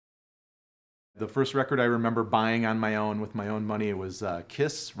The first record I remember buying on my own with my own money, it was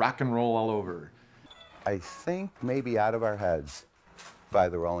Kiss, Rock and Roll All Over. I think maybe Out of Our Heads by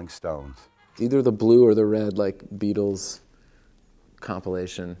the Rolling Stones. Either the blue or the red, like Beatles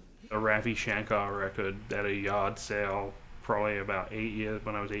compilation. A Ravi Shankar record at a yard sale, probably about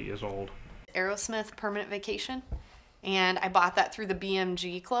when I was 8 years old. Aerosmith, Permanent Vacation. And I bought that through the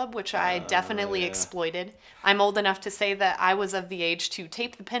BMG Club, which I definitely exploited. I'm old enough to say that I was of the age to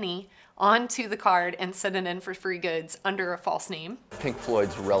tape the penny onto the card and send it in for free goods under a false name. Pink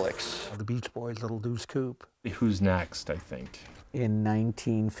Floyd's Relics. The Beach Boys' Little Deuce Coupe. Who's Next, I think. In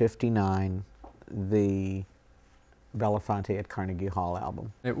 1959, the Belafonte at Carnegie Hall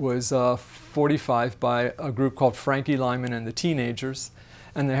album. It was 45 by a group called Frankie Lyman and the Teenagers,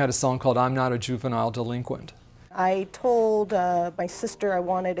 and they had a song called I'm Not a Juvenile Delinquent. I told my sister I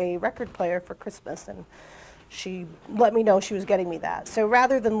wanted a record player for Christmas, and she let me know she was getting me that. So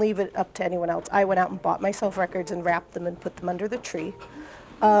rather than leave it up to anyone else, I went out and bought myself records and wrapped them and put them under the tree.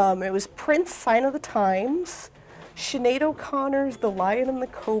 It was Prince, Sign of the Times, Sinead O'Connor's The Lion and the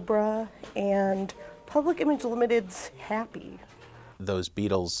Cobra, and Public Image Limited's Happy. Those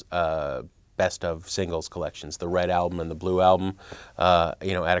Beatles best of singles collections, the red album and the blue album,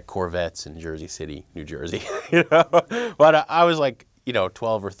 you know, out of Corvettes in Jersey City, New Jersey. You know, but I was like, you know,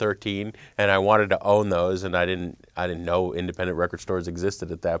 12 or 13, and I wanted to own those, and I didn't know independent record stores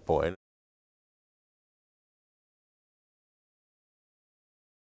existed at that point.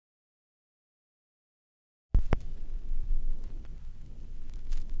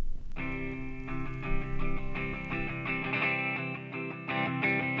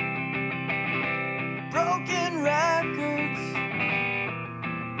 Broken records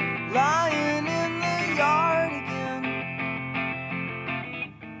lying in the yard again.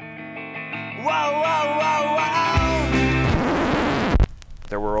 Wow, wow, wow, wow.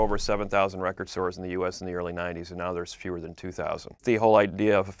 There were over 7,000 record stores in the U.S. in the early 90s, and now there's fewer than 2,000. The whole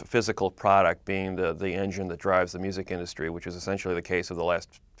idea of a physical product being the engine that drives the music industry, which is essentially the case of the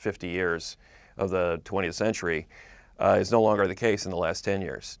last 50 years of the 20th century, is no longer the case in the last 10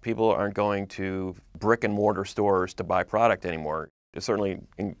 years. People aren't going to brick and mortar stores to buy product anymore. It's certainly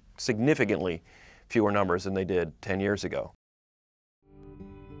in significantly fewer numbers than they did 10 years ago.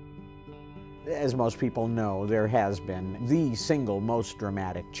 As most people know, there has been the single most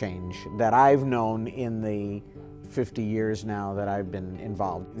dramatic change that I've known in the 50 years now that I've been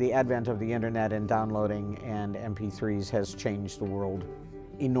involved. The advent of the internet and downloading and MP3s has changed the world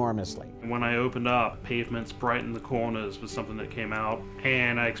enormously. When I opened up, Pavements Brighten the Corners was something that came out,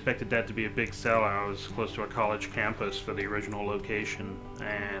 and I expected that to be a big seller. I was close to a college campus for the original location,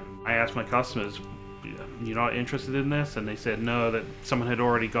 and I asked my customers, "You're not interested in this?" And they said no, that someone had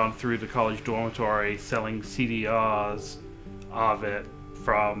already gone through the college dormitory selling CDRs of it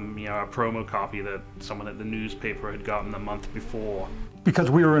from, you know, a promo copy that someone at the newspaper had gotten the month before. Because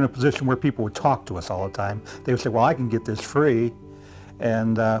we were in a position where people would talk to us all the time. They would say, well, I can get this free.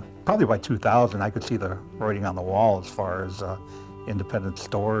 And probably by 2000, I could see the writing on the wall as far as independent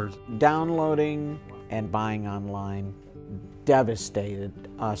stores. Downloading and buying online devastated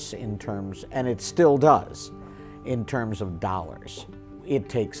us in terms, and it still does, in terms of dollars. It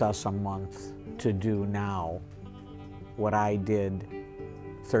takes us a month to do now what I did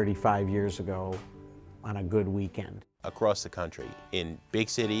 35 years ago on a good weekend. Across the country, in big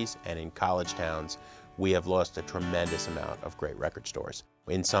cities and in college towns, we have lost a tremendous amount of great record stores.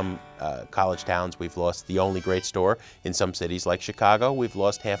 In some college towns, we've lost the only great store. In some cities like Chicago, we've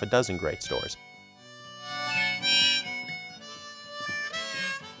lost half a dozen great stores.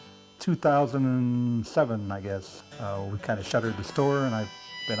 2007, I guess, we kind of shuttered the store, and I've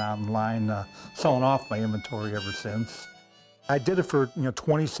been online selling off my inventory ever since. I did it for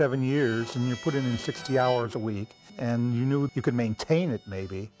 27 years, and you're putting in 60 hours a week, and you knew you could maintain it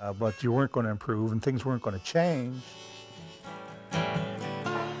maybe, but you weren't going to improve, and things weren't going to change.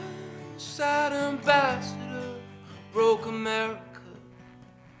 Sad ambassador, broke America.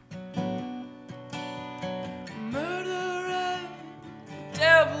 Murder,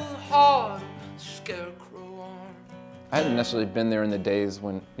 devil heart, scarecrow arm. I hadn't necessarily been there in the days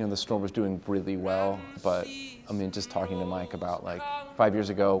when the store was doing really well, but I mean, just talking to Mike about, like, 5 years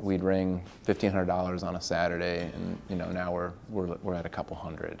ago we'd ring $1,500 on a Saturday, and now we're at a couple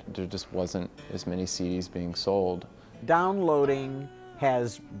hundred. There just wasn't as many CDs being sold. Downloading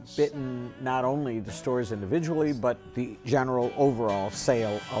has bitten not only the stores individually, but the general overall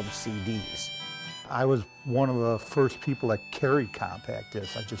sale of CDs. I was one of the first people that carried compact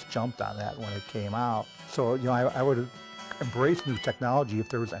discs. I just jumped on that when it came out. So, I would embrace new technology if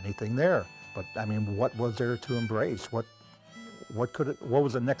there was anything there. But, I mean, what was there to embrace? what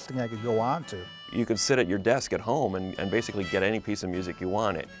was the next thing I could go on to? You could sit at your desk at home and basically get any piece of music you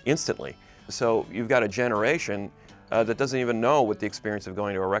wanted instantly. So you've got a generation that doesn't even know what the experience of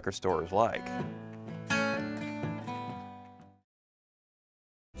going to a record store is like.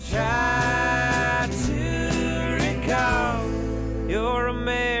 Try to recall your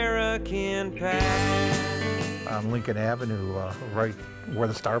American past. On Lincoln Avenue, right where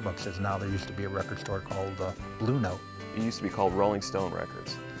the Starbucks is now, there used to be a record store called Blue Note. It used to be called Rolling Stone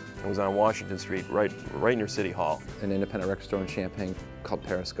Records. It was on Washington Street, right near City Hall. An independent record store in Champaign called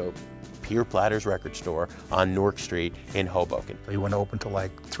Periscope. Pierre Platter's record store on Newark Street in Hoboken. We wouldn't open till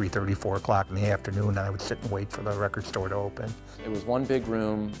like 3:30, 4 o'clock in the afternoon, and I would sit and wait for the record store to open. It was one big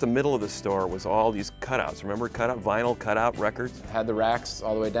room. The middle of the store was all these cutouts. Remember vinyl cutout records? It had the racks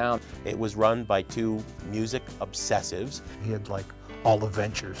all the way down. It was run by two music obsessives. He had like all the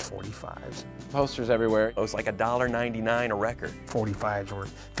Ventures 45s. Posters everywhere. It was like $1.99 a record. 45s were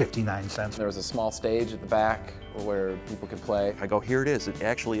 59 cents. There was a small stage at the back where people could play. I go, here it is, it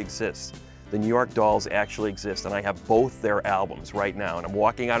actually exists. The New York Dolls actually exist, and I have both their albums right now, and I'm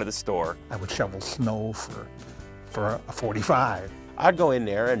walking out of the store. I would shovel snow for a 45. I'd go in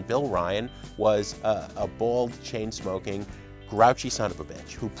there, and Bill Ryan was a bald, chain-smoking, grouchy son of a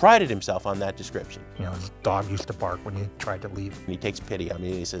bitch who prided himself on that description. You know, his dog used to bark when he tried to leave. And he takes pity on me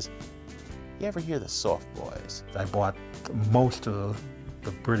and he says, "You ever hear the Soft Boys?" I bought most of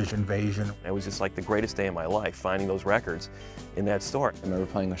the British Invasion. It was just like the greatest day of my life, finding those records in that store. I remember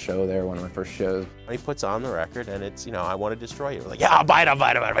playing a show there, one of my first shows. He puts on the record and it's, you know, "I want to destroy you." We're like, "Yeah, I'll buy it, I'll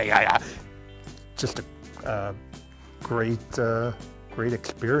buy it, I'll buy it, yeah." Just a great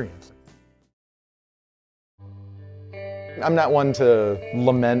experience. I'm not one to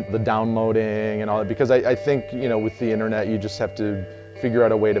lament the downloading and all that, because I think, you know, with the internet you just have to figure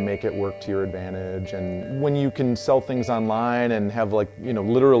out a way to make it work to your advantage. And when you can sell things online and have, like, you know,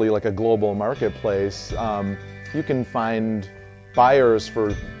 literally like a global marketplace, you can find buyers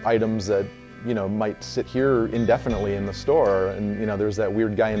for items that, you know, might sit here indefinitely in the store. And, you know, there's that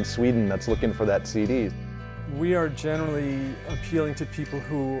weird guy in Sweden that's looking for that CD. We are generally appealing to people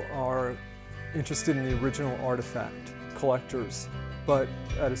who are interested in the original artifact, collectors. But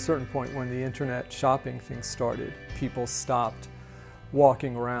at a certain point, when the internet shopping thing started, people stopped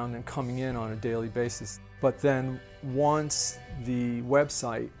walking around and coming in on a daily basis. But then once the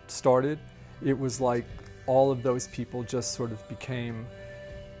website started, it was like all of those people just sort of became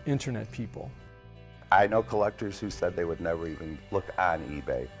internet people. I know collectors who said they would never even look on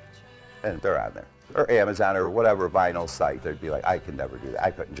eBay, and they're on there. Or Amazon or whatever vinyl site. They'd be like, "I could never do that.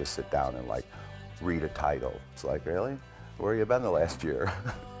 I couldn't just sit down and like read a title." It's like, really? Where have you been the last year?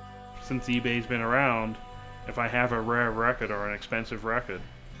 Since eBay's been around, if I have a rare record or an expensive record,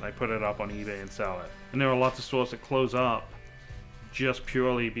 I put it up on eBay and sell it. And there are lots of stores that close up just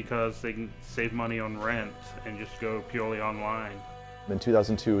purely because they can save money on rent and just go purely online. In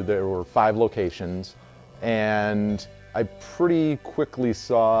 2002 there were 5 locations, and I pretty quickly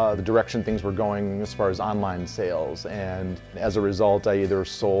saw the direction things were going as far as online sales, and as a result I either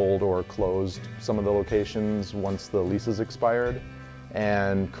sold or closed some of the locations once the leases expired,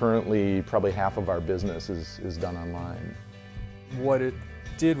 and currently probably half of our business is done online. What it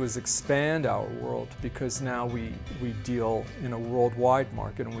did was expand our world, because now we deal in a worldwide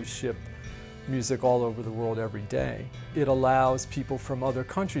market and we ship music all over the world every day. It allows people from other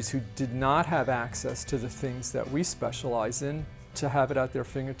countries who did not have access to the things that we specialize in to have it at their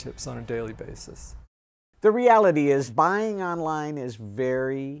fingertips on a daily basis. The reality is buying online is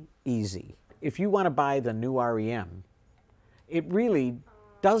very easy. If you want to buy the new REM, it really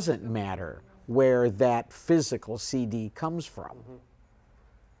doesn't matter where that physical CD comes from,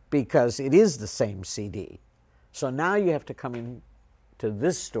 because it is the same CD. So now you have to come in to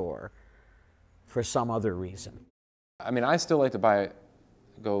this store for some other reason. I mean, I still like to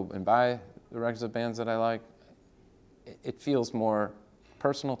go and buy the records of bands that I like. It feels more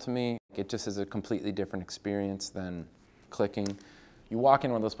personal to me. It just is a completely different experience than clicking. You walk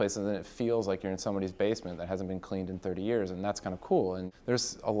in one of those places and it feels like you're in somebody's basement that hasn't been cleaned in 30 years, and that's kind of cool. And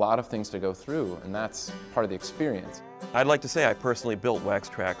there's a lot of things to go through, and that's part of the experience. I'd like to say I personally built Wax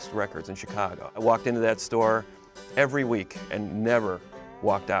Trax Records in Chicago. I walked into that store every week and never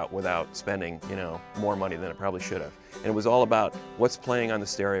walked out without spending, you know, more money than it probably should have. And it was all about what's playing on the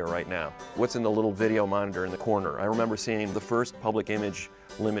stereo right now, what's in the little video monitor in the corner. I remember seeing the first Public Image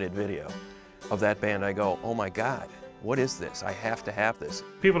limited video of that band. I go, "Oh my God, what is this? I have to have this."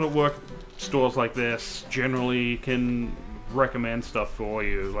 People that work stores like this generally can recommend stuff for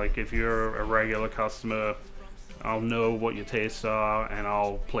you. Like if you're a regular customer, I'll know what your tastes are and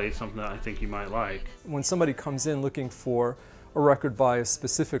I'll play something that I think you might like. When somebody comes in looking for a record by a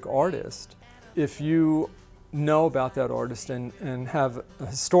specific artist, if you know about that artist and have a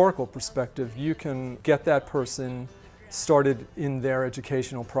historical perspective, you can get that person started in their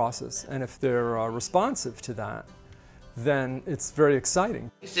educational process. And if they're responsive to that, then it's very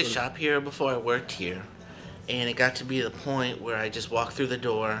exciting. I used to shop here before I worked here, and it got to be the point where I just walked through the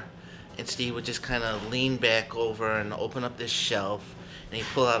door and Steve would just kind of lean back over and open up this shelf, and he'd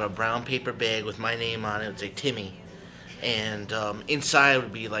pull out a brown paper bag with my name on it. It would say Timmy, and inside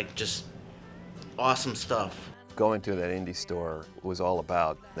would be like just awesome stuff. Going to that indie store was all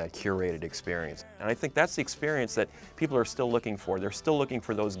about that curated experience. And I think that's the experience that people are still looking for. They're still looking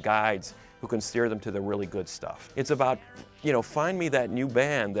for those guides who can steer them to the really good stuff. It's about, you know, find me that new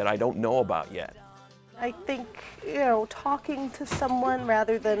band that I don't know about yet. I think, you know, talking to someone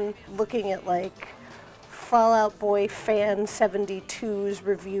rather than looking at like Fall Out Boy Fan 72's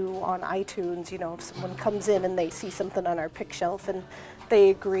review on iTunes, you know, if someone comes in and they see something on our pick shelf and they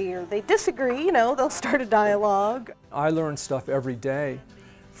agree or they disagree, you know, they'll start a dialogue. I learn stuff every day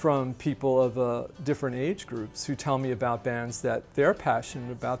from people of different age groups who tell me about bands that they're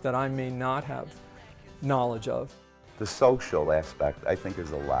passionate about that I may not have knowledge of. The social aspect, I think,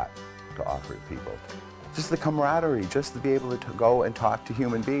 is a lot to offer people. Just the camaraderie, just to be able to go and talk to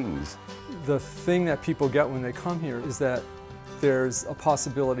human beings. The thing that people get when they come here is that there's a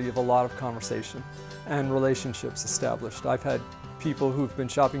possibility of a lot of conversation and relationships established. I've had people who've been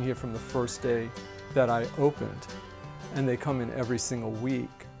shopping here from the first day that I opened, and they come in every single week,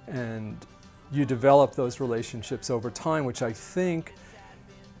 and you develop those relationships over time, which I think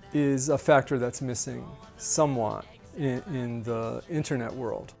is a factor that's missing somewhat in the internet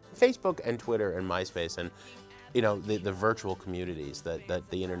world. Facebook and Twitter and MySpace and, you know, the virtual communities that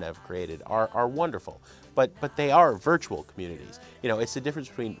the internet have created are wonderful, but they are virtual communities. You know, it's the difference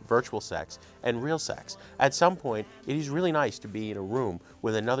between virtual sex and real sex. At some point, it is really nice to be in a room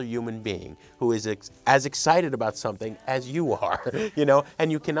with another human being who is as excited about something as you are, you know,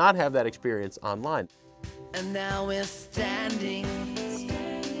 and you cannot have that experience online. And now we're standing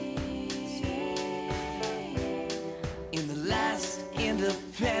in the last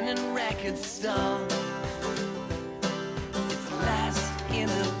independent record store. It's the last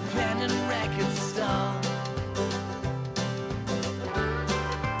independent record store.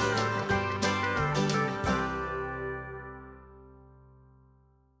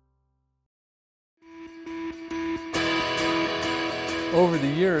 Over the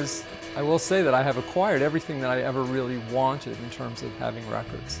years, I will say that I have acquired everything that I ever really wanted in terms of having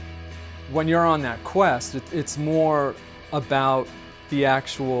records. When you're on that quest, it's more about the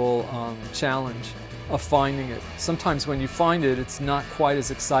actual challenge of finding it. Sometimes when you find it, it's not quite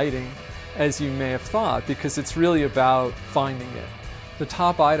as exciting as you may have thought, because it's really about finding it. The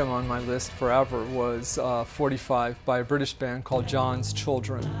top item on my list forever was 45 by a British band called John's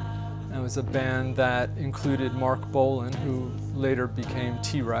Children. And it was a band that included Mark Bolan, who later became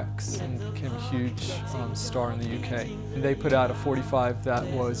T-Rex and became a huge star in the UK. And they put out a 45 that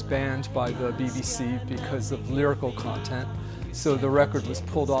was banned by the BBC because of lyrical content. So the record was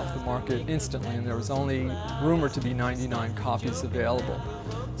pulled off the market instantly, and there was only rumored to be 99 copies available.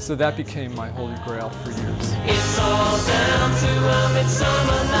 So that became my holy grail for years. It's all down to a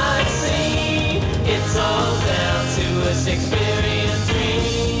midsummer night scene. It's all down to a Shakespearean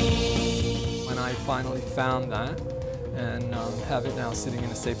dream. When I finally found that and have it now sitting in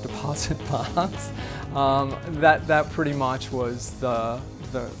a safe deposit box, that pretty much was the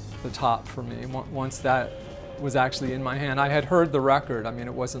top for me. Once that was actually in my hand. I had heard the record. I mean,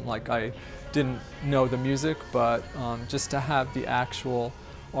 it wasn't like I didn't know the music, but just to have the actual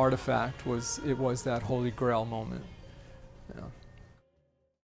artifact was that holy grail moment. Yeah.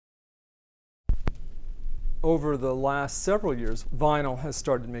 Over the last several years, vinyl has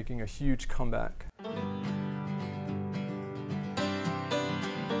started making a huge comeback.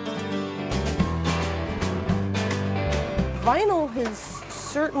 Vinyl has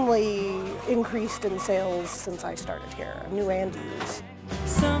certainly increased in sales since I started here, new and used.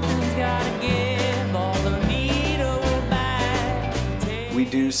 Something's gotta give, all the needle back. We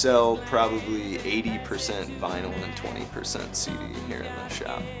do sell probably 80% vinyl and 20% CD here in the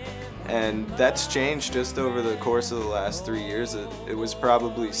shop. And that's changed just over the course of the last 3 years. It was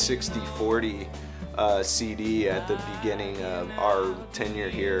probably 60-40 CD at the beginning of our tenure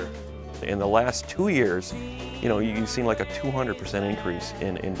here. In the last 2 years, you know, you've seen like a 200% increase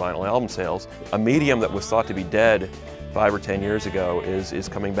in vinyl album sales. A medium that was thought to be dead 5 or 10 years ago is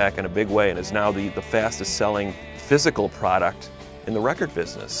coming back in a big way and is now the fastest selling physical product in the record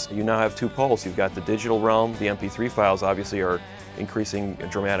business. You now have two poles. You've got the digital realm, the MP3 files obviously are increasing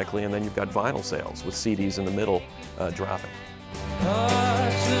dramatically, and then you've got vinyl sales with CDs in the middle dropping.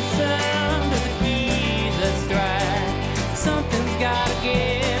 Hush the sound of the keys that strike. Something's gotta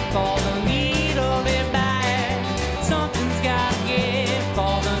give for the need of it back. Something's gotta give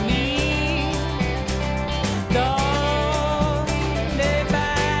for the need of it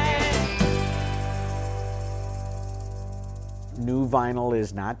back. New vinyl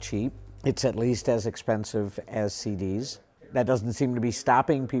is not cheap. It's at least as expensive as CDs. That doesn't seem to be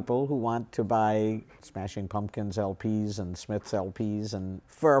stopping people who want to buy Smashing Pumpkins LPs and Smiths LPs, and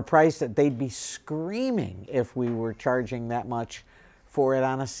for a price that they'd be screaming if we were charging that much for it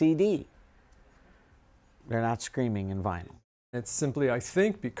on a CD. They're not screaming in vinyl. It's simply, I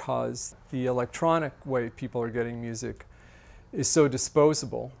think, because the electronic way people are getting music is so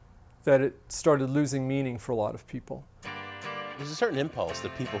disposable that it started losing meaning for a lot of people. There's a certain impulse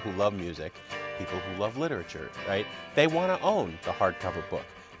that people who love music, people who love literature, right? They want to own the hardcover book.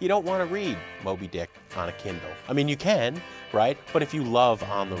 You don't want to read Moby Dick on a Kindle. I mean, you can, right? But if you love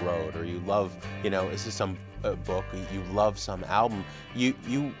On the Road, or you love, this is some book, you love some album,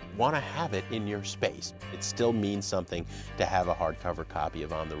 you want to have it in your space. It still means something to have a hardcover copy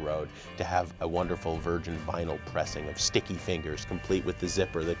of On the Road, to have a wonderful virgin vinyl pressing of Sticky Fingers, complete with the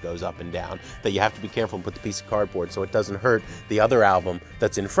zipper that goes up and down, that you have to be careful and put the piece of cardboard so it doesn't hurt the other album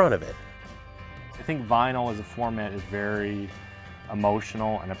that's in front of it. I think vinyl as a format is very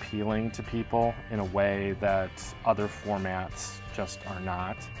emotional and appealing to people in a way that other formats just are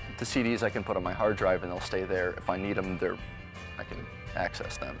not. The CDs I can put on my hard drive and they'll stay there. If I need them, I can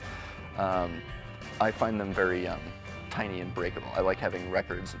access them. I find them very tiny and breakable. I like having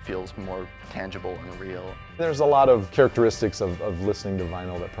records. It feels more tangible and real. There's a lot of characteristics of listening to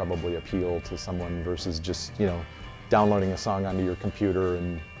vinyl that probably appeal to someone versus just, downloading a song onto your computer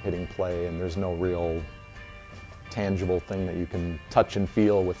and hitting play, and there's no real tangible thing that you can touch and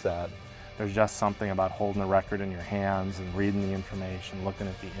feel with that. There's just something about holding the record in your hands and reading the information, looking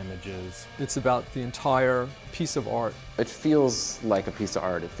at the images. It's about the entire piece of art. It feels like a piece of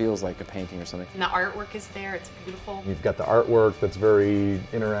art. It feels like a painting or something. And the artwork is there, it's beautiful. You've got the artwork that's very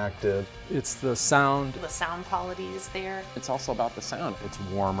interactive. It's the sound. The sound quality is there. It's also about the sound. It's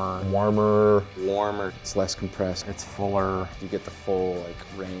warmer. Warmer. It's less compressed. It's fuller. You get the full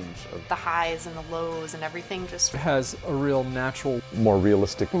range of the highs and the lows and everything just... It has a real natural... More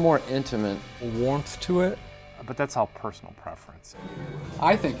realistic. More intimate. Warmth to it. But that's all personal preference.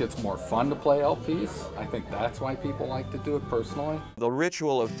 I think it's more fun to play LPs. I think that's why people like to do it personally. The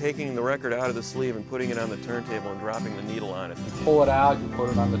ritual of taking the record out of the sleeve and putting it on the turntable and dropping the needle on it. You pull it out, you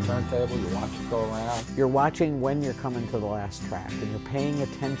put it on the turntable, you watch it go around. You're watching when you're coming to the last track, and you're paying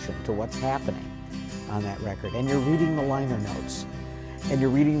attention to what's happening on that record, and you're reading the liner notes, and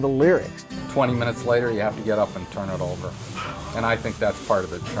you're reading the lyrics. 20 minutes later, you have to get up and turn it over. And I think that's part of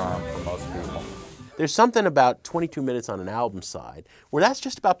the charm for most people. There's something about 22 minutes on an album side where that's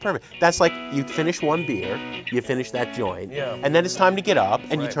just about perfect. That's like you finish one beer, you finish that joint, and then it's time to get up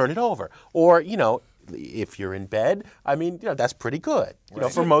and you turn it over. Or, if you're in bed, that's pretty good,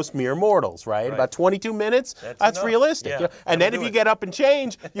 for most mere mortals, right? About 22 minutes, that's realistic. Yeah. And then if you get up and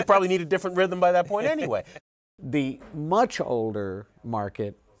change, you probably need a different rhythm by that point anyway. The much older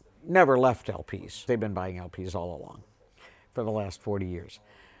market never left LPs. They've been buying LPs all along for the last 40 years.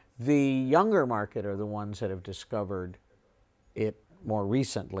 The younger market are the ones that have discovered it more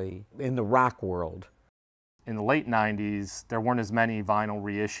recently in the rock world. In the late 90s, there weren't as many vinyl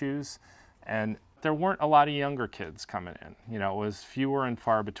reissues, and there weren't a lot of younger kids coming in. It was fewer and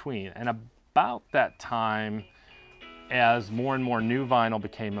far between. And about that time, as more and more new vinyl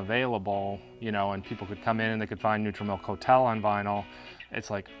became available, and people could come in and they could find Neutral Milk Hotel on vinyl, it's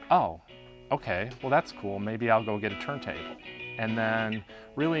like, oh, okay, well that's cool, maybe I'll go get a turntable. And then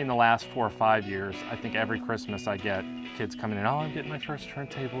really in the last 4 or 5 years, I think every Christmas I get kids coming in, oh, I'm getting my first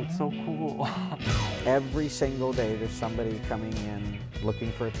turntable, it's so cool. Every single day there's somebody coming in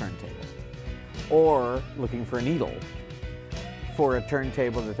looking for a turntable or looking for a needle for a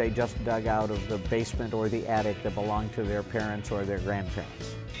turntable that they just dug out of the basement or the attic that belonged to their parents or their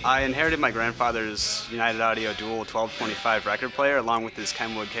grandparents. I inherited my grandfather's United Audio Dual 1225 record player along with his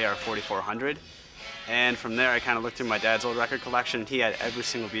Kenwood KR4400. And from there I kind of looked through my dad's old record collection. He had every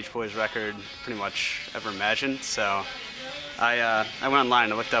single Beach Boys record pretty much ever imagined. So I went online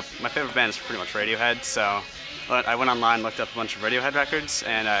and looked up, my favorite band is pretty much Radiohead. So I went online, looked up a bunch of Radiohead records,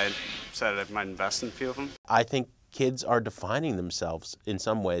 and I decided I might invest in a few of them. I think kids are defining themselves in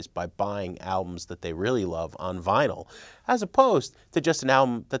some ways by buying albums that they really love on vinyl, as opposed to just an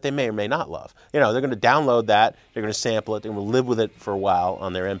album that they may or may not love. They're going to download that, they're going to sample it, they're going to live with it for a while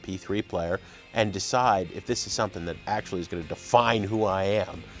on their MP3 player and decide if this is something that actually is going to define who I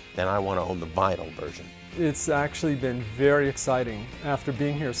am, then I want to own the vinyl version. It's actually been very exciting after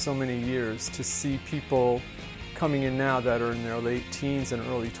being here so many years to see people coming in now that are in their late teens and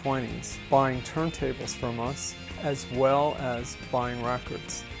early 20s buying turntables from us as well as buying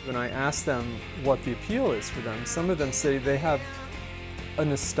records. When I ask them what the appeal is for them, some of them say they have a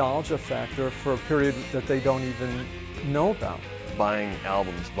nostalgia factor for a period that they don't even know about. Buying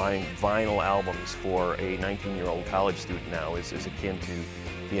albums, buying vinyl albums for a 19-year-old college student now is akin to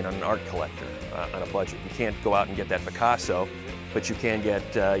being an art collector on a budget. You can't go out and get that Picasso, but you can get,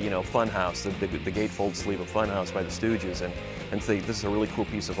 you know, Funhouse, the gatefold sleeve of Funhouse by the Stooges, and think this is a really cool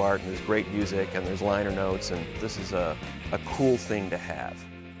piece of art, and there's great music, and there's liner notes, and this is a cool thing to have.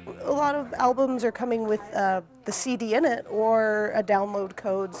 A lot of albums are coming with the CD in it or a download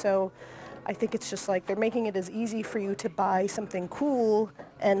code, so I think it's just like they're making it as easy for you to buy something cool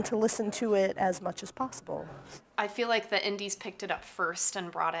and to listen to it as much as possible. I feel like the indies picked it up first and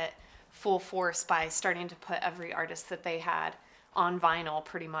brought it full force by starting to put every artist that they had on vinyl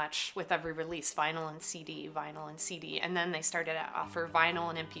pretty much with every release, vinyl and CD, and then they started to offer vinyl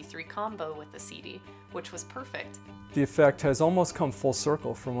and MP3 combo with the CD, which was perfect. The effect has almost come full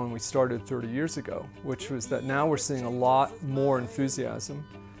circle from when we started 30 years ago, which was that now we're seeing a lot more enthusiasm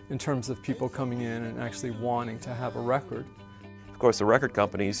in terms of people coming in and actually wanting to have a record. Of course, the record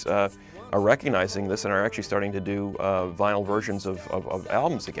companies are recognizing this and are actually starting to do vinyl versions of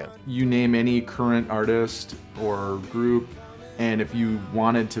albums again. You name any current artist or group, and if you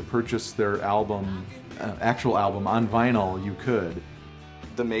wanted to purchase their album, actual album on vinyl, you could.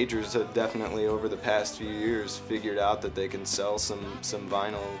 The majors have definitely over the past few years figured out that they can sell some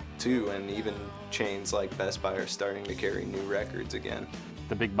vinyl too, and even chains like Best Buy are starting to carry new records again.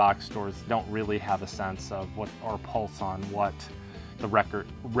 The big box stores don't really have a sense of what, or pulse on what the record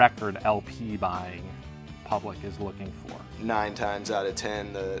LP buying public is looking for. 9 times out of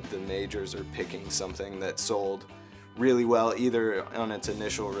 10, the majors are picking something that sold really well, either on its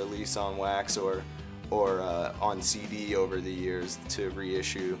initial release on wax or on CD over the years to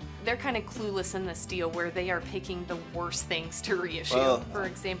reissue. They're kind of clueless in this deal where they are picking the worst things to reissue. Well, for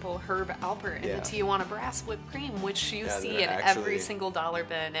example, Herb Alpert and the Tijuana Brass Whipped Cream, which you see in actually every single dollar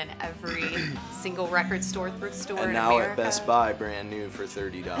bin and every single record store, thrift store and in now America. at Best Buy, brand new for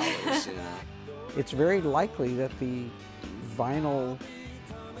 $30, you know. It's very likely that the vinyl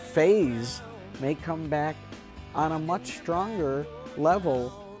phase may come back on a much stronger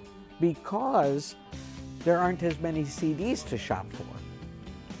level because there aren't as many CDs to shop for.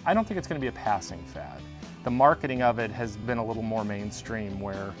 I don't think it's going to be a passing fad. The marketing of it has been a little more mainstream,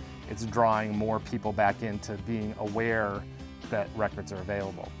 where it's drawing more people back into being aware that records are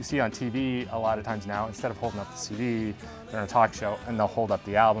available. You see on TV a lot of times now, instead of holding up the CD, they're on a talk show and they'll hold up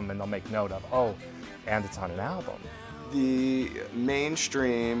the album and they'll make note of, oh, and it's on an album. The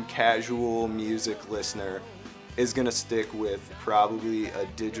mainstream casual music listener is going to stick with probably a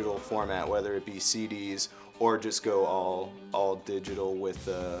digital format, whether it be CDs or just go all digital with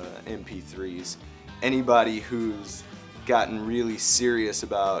MP3s. Anybody who's gotten really serious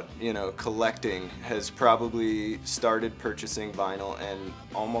about, you know, collecting has probably started purchasing vinyl, and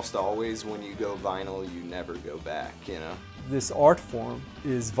almost always when you go vinyl, you never go back, you know. This art form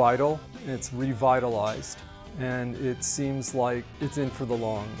is vital, it's revitalized, and it seems like it's in for the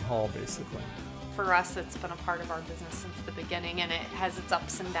long haul, basically. For us, it's been a part of our business since the beginning, and it has its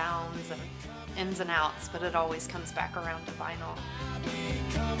ups and downs and ins and outs, but it always comes back around to vinyl.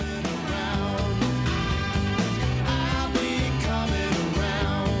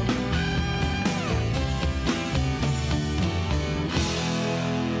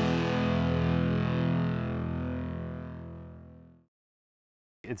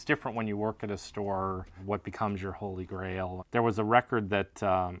 It's different when you work at a store, what becomes your holy grail. There was a record that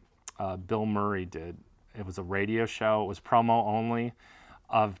Bill Murray did. It was a radio show. It was promo only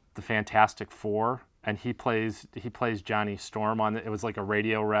of the Fantastic Four, and he plays Johnny Storm on it. It was like a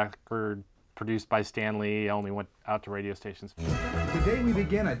radio record produced by Stan Lee. Only went out to radio stations. Today we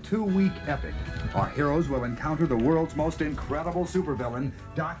begin a 2-week epic. Our heroes will encounter the world's most incredible supervillain,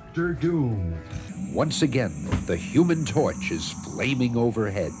 Dr. Doom. Once again, the Human Torch is flaming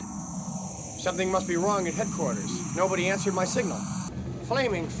overhead. Something must be wrong at headquarters. Nobody answered my signal.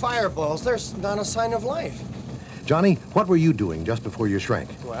 Flaming fireballs, there's not a sign of life. Johnny, what were you doing just before you shrank?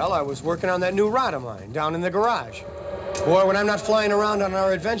 Well, I was working on that new rod of mine down in the garage. Boy, when I'm not flying around on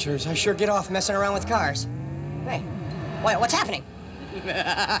our adventures, I sure get off messing around with cars. Hey, what's happening?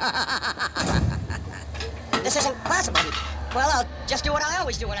 This isn't possible. Well, I'll just do what I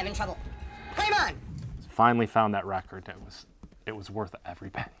always do when I'm in trouble. Flame on! Finally found that record. It was worth every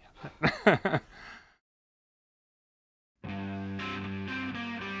penny of it.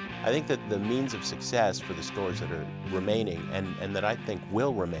 I think that the means of success for the stores that are remaining and that I think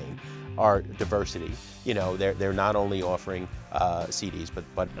will remain are diversity. You know, they're not only offering CDs,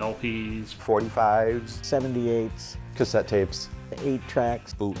 but LPs, 45s, 78s, cassette tapes,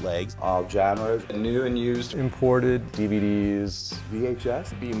 8-tracks, bootlegs, all genres, new and used, imported, DVDs,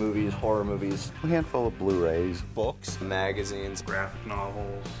 VHS, B-movies, horror movies, a handful of Blu-rays, books, magazines, graphic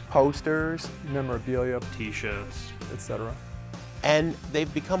novels, posters, memorabilia, T-shirts, etc. And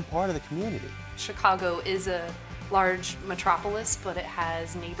they've become part of the community. Chicago is a large metropolis, but it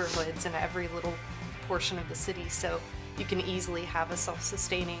has neighborhoods in every little portion of the city, so you can easily have a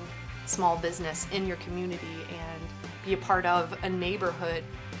self-sustaining small business in your community and be a part of a neighborhood.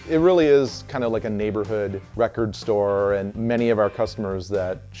 It really is kind of like a neighborhood record store, and many of our customers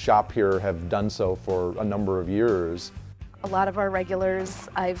that shop here have done so for a number of years. A lot of our regulars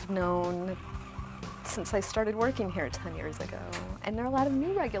I've known since I started working here 10 years ago, and there are a lot of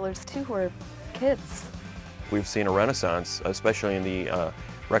new regulars too who are kids. We've seen a renaissance, especially in the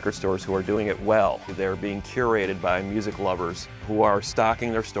record stores who are doing it well. They're being curated by music lovers who are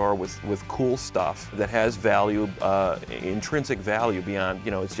stocking their store with cool stuff that has value, intrinsic value beyond,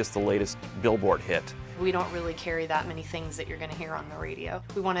 you know, it's just the latest Billboard hit. We don't really carry that many things that you're going to hear on the radio.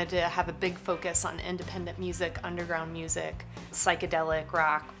 We wanted to have a big focus on independent music, underground music, psychedelic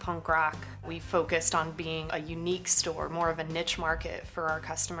rock, punk rock. We focused on being a unique store, more of a niche market for our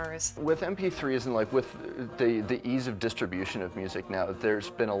customers. With MP3s and like with the ease of distribution of music now,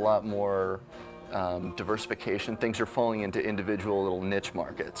 there's been a lot more diversification. Things are falling into individual little niche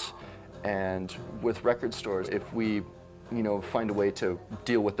markets. And with record stores, if we find a way to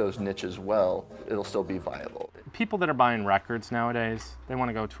deal with those niches well, it'll still be viable. People that are buying records nowadays, they want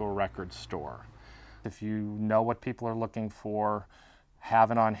to go to a record store. If you know what people are looking for, have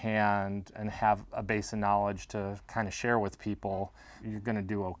it on hand, and have a base of knowledge to kind of share with people, you're going to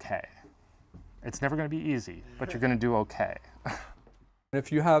do okay. It's never going to be easy, but you're going to do okay.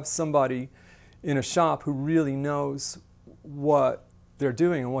 If you have somebody in a shop who really knows what they're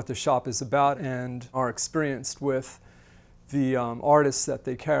doing and what the shop is about and are experienced with the artists that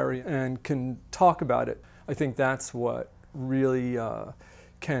they carry and can talk about it, I think that's what really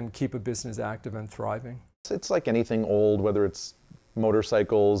can keep a business active and thriving. It's like anything old, whether it's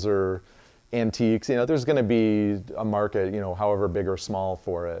motorcycles or antiques, there's going to be a market, however big or small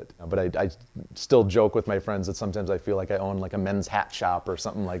for it. But I still joke with my friends that sometimes I feel like I own like a men's hat shop or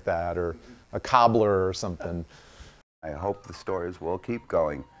something like that, or a cobbler or something. I hope the stores will keep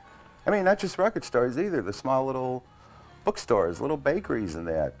going. I mean, not just record stores either, the small little bookstores, little bakeries and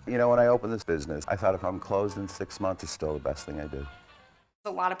that. When I opened this business, I thought if I'm closed in 6 months, it's still the best thing I did. A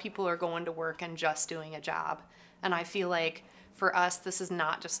lot of people are going to work and just doing a job. And I feel like for us, this is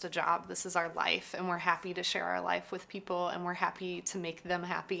not just a job, this is our life. And we're happy to share our life with people, and we're happy to make them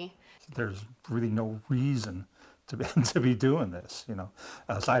happy. There's really no reason to be doing this,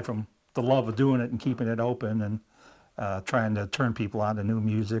 aside from the love of doing it and keeping it open and trying to turn people on to new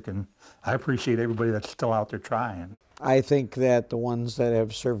music. And I appreciate everybody that's still out there trying. I think that the ones that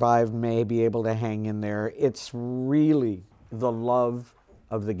have survived may be able to hang in there. It's really the love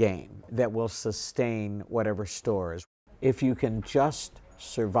of the game that will sustain whatever stores. If you can just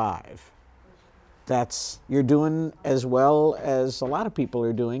survive, you're doing as well as a lot of people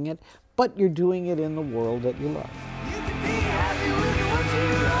are doing it, but you're doing it in the world that you love.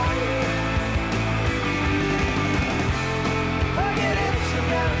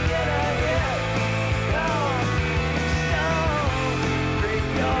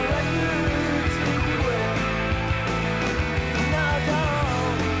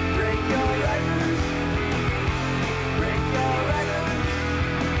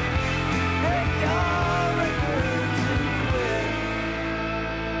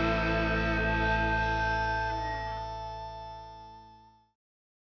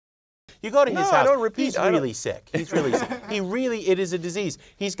 You go to his house, I don't repeat. He's really sick. He's really sick. It is a disease.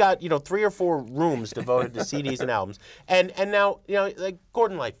 He's got, 3 or 4 rooms devoted to CDs and albums. And now, like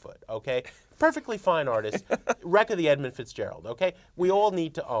Gordon Lightfoot, okay? Perfectly fine artist. Wreck of the Edmund Fitzgerald, okay? We all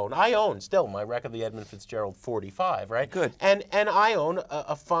need to own. I own still my Wreck of the Edmund Fitzgerald 45, right? Good. And I own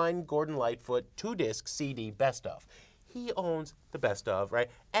a fine Gordon Lightfoot 2-disc CD best of. He owns the best of, right?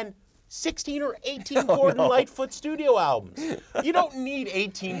 And 16 or 18 Gordon Lightfoot studio albums. You don't need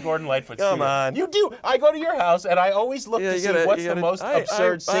 18 Gordon Lightfoot studio. Come on. You do. I go to your house and I always look to see what's the most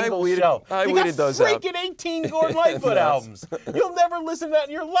absurd single shelf. You got freaking 18 Gordon Lightfoot albums. You'll never listen to that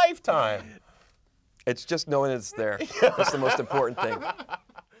in your lifetime. It's just knowing it's there. That's the most important thing.